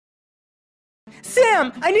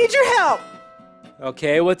Sam, I need your help!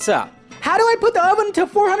 Okay, what's up? How do I put the oven to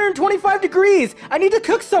 425 degrees? I need to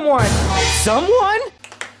cook someone! Someone?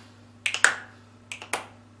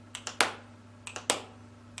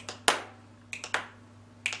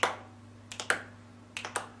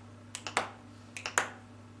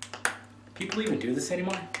 People even do this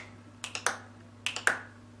anymore?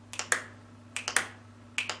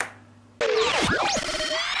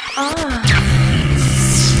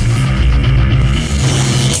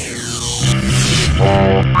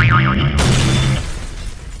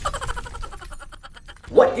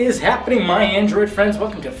 What is happening, my Android friends?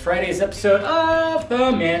 Welcome to Friday's episode of the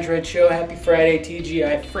Mandroid Show. Happy Friday,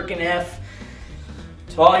 TGI frickin' F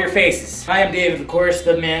to all your faces. I am David, of course,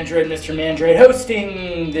 the Mandroid, Mr. Mandroid,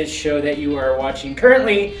 hosting this show that you are watching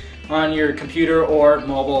currently on your computer or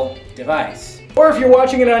mobile device. Or if you're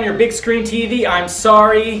watching it on your big screen TV, I'm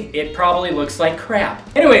sorry, it probably looks like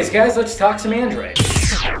crap. Anyways, guys, let's talk some Android.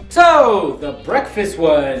 So, the breakfast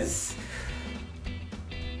was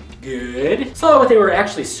good. Saw what they were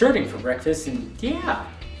actually serving for breakfast, and yeah,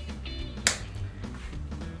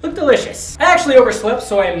 looked delicious. I actually overslept,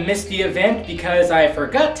 so I missed the event because I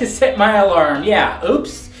forgot to set my alarm. Yeah,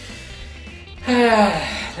 oops.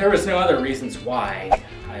 There was no other reasons why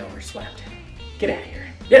I overslept. Get out of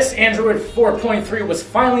here. Yes, Android 4.3 was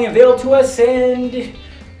finally unveiled to us, and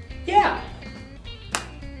yeah,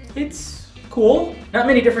 it's cool. Not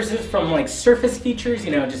many differences from like surface features,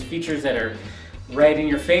 you know, just features that are right in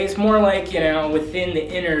your face, more like, you know, within the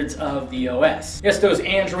innards of the OS. Yes, those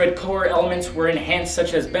Android core elements were enhanced,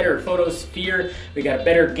 such as better photosphere. We got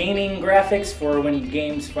better gaming graphics for when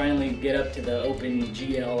games finally get up to the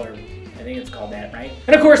OpenGL, or I think it's called that, right?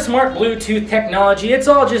 And of course, smart Bluetooth technology. It's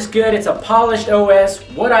all just good. It's a polished OS.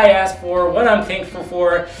 What I asked for, what I'm thankful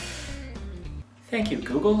for. Thank you,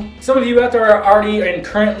 Google. Some of you out there are already and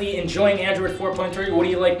currently enjoying Android 4.3. What do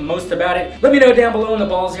you like most about it? Let me know down below in the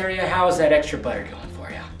balls area. How is that extra butter going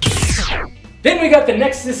for you? Then we got the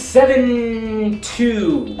Nexus 7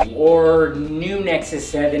 II, or new Nexus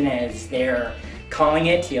 7 as they're calling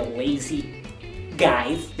it, you lazy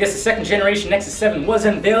guys. Yes, the second generation Nexus 7 was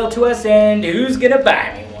unveiled to us, and who's gonna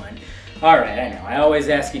buy me one? Alright, I know, I always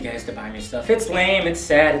ask you guys to buy me stuff. It's lame, it's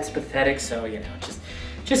sad, it's pathetic, so, you know,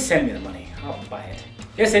 just send me the money. I'll buy it.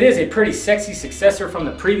 Yes, it is a pretty sexy successor from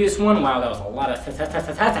the previous one. Wow, that was a lot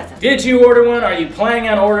of Did you order one? Are you planning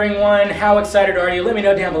on ordering one? How excited are you? Let me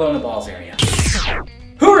know down below in the balls area.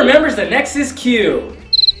 Who remembers the Nexus Q?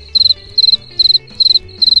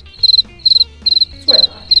 That's what I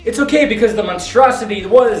thought. It's okay because the monstrosity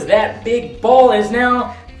was that big ball is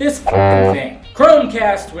now this fucking thing.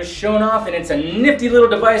 Chromecast was shown off, and it's a nifty little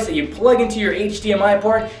device that you plug into your HDMI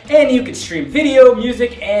port, and you can stream video,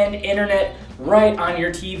 music, and internet right on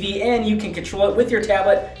your TV, and you can control it with your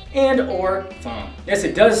tablet and or phone. Yes,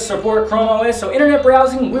 it does support Chrome OS, so internet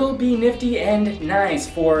browsing will be nifty and nice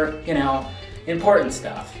for, you know, important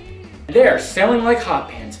stuff. They are selling like hot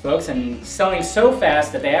pants, folks, and selling so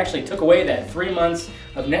fast that they actually took away that 3 months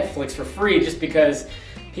of Netflix for free just because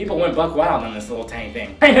people went buck wild on this little tiny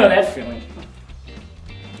thing. I know that feeling.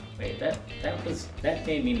 Wait, that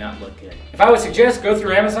made me not look good. If I would suggest, go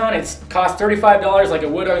through Amazon. It costs $35 like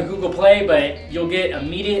it would on Google Play, but you'll get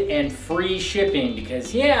immediate and free shipping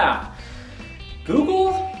because, yeah,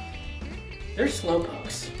 Google, they're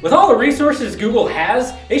slowpokes. With all the resources Google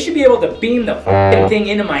has, they should be able to beam the f***ing thing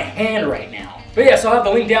into my hand right now. But yes, I'll have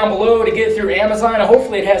the link down below to get through Amazon.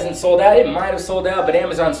 Hopefully it hasn't sold out. It might have sold out, but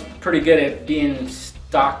Amazon's pretty good at being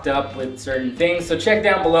stocked up with certain things. So check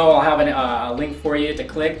down below. I'll have a link for you to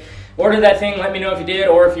click. Order that thing. Let me know if you did,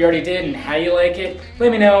 or if you already did and how you like it.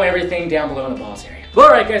 Let me know everything down below in the balls area. Well,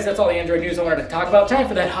 alright guys, that's all the Android news I wanted to talk about. Time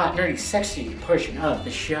for that hot, nerdy, sexy portion of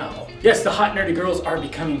the show. Yes, the hot, nerdy girls are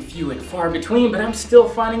becoming few and far between, but I'm still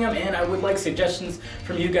finding them, and I would like suggestions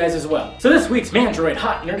from you guys as well. So this week's Mandroid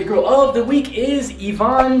Hot Nerdy Girl of the Week is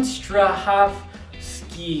Yvonne Strahovski.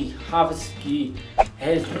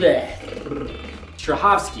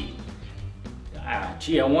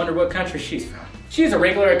 Gee, I wonder what country she's from. She's a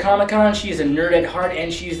regular at Comic-Con, she's a nerd at heart,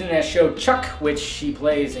 and she's in that show Chuck, which she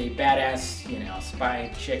plays a badass, you know,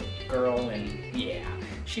 spy chick girl, and yeah,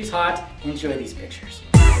 she's hot. Enjoy these pictures.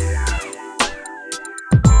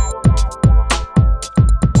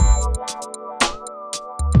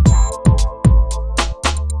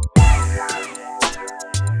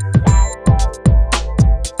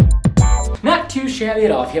 Too shabby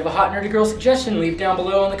at all. If you have a hot nerdy girl suggestion, leave down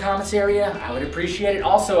below in the comments area. I would appreciate it.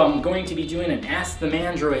 Also, I'm going to be doing an Ask the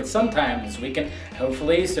Mandroid sometime this weekend,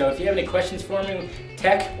 hopefully. So if you have any questions for me,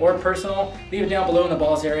 tech or personal, leave it down below in the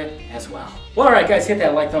balls area as well. Well, alright guys, hit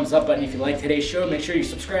that like, thumbs up button if you like today's show. Make sure you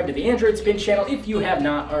subscribe to the AndroidSPIN channel if you have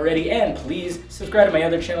not already. And please subscribe to my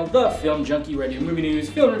other channel, The Film Junkie, where I do movie news,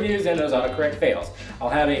 film reviews, and those autocorrect fails. I'll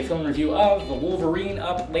have a film review of The Wolverine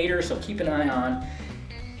up later, so keep an eye on.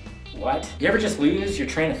 What? You ever just lose your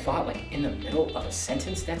train of thought like in the middle of a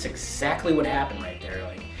sentence? That's exactly what happened right there.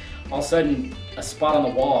 Like, all of a sudden, a spot on the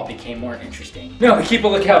wall became more interesting. No, keep a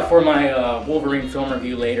lookout for my Wolverine film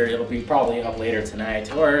review later. It'll be probably up later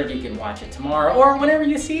tonight, or you can watch it tomorrow, or whenever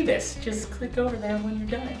you see this. Just click over there when you're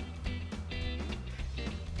done.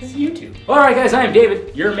 This is YouTube. Alright guys, I'm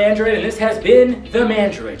David, your Mandroid, and this has been The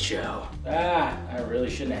Mandroid Show. Ah, I really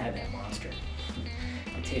shouldn't have had that monster.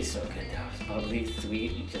 It tastes so good though. It's bubbly,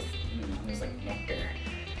 sweet, and just, it was like nectar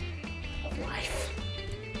of life.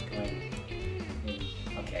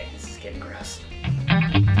 Okay, this is getting gross.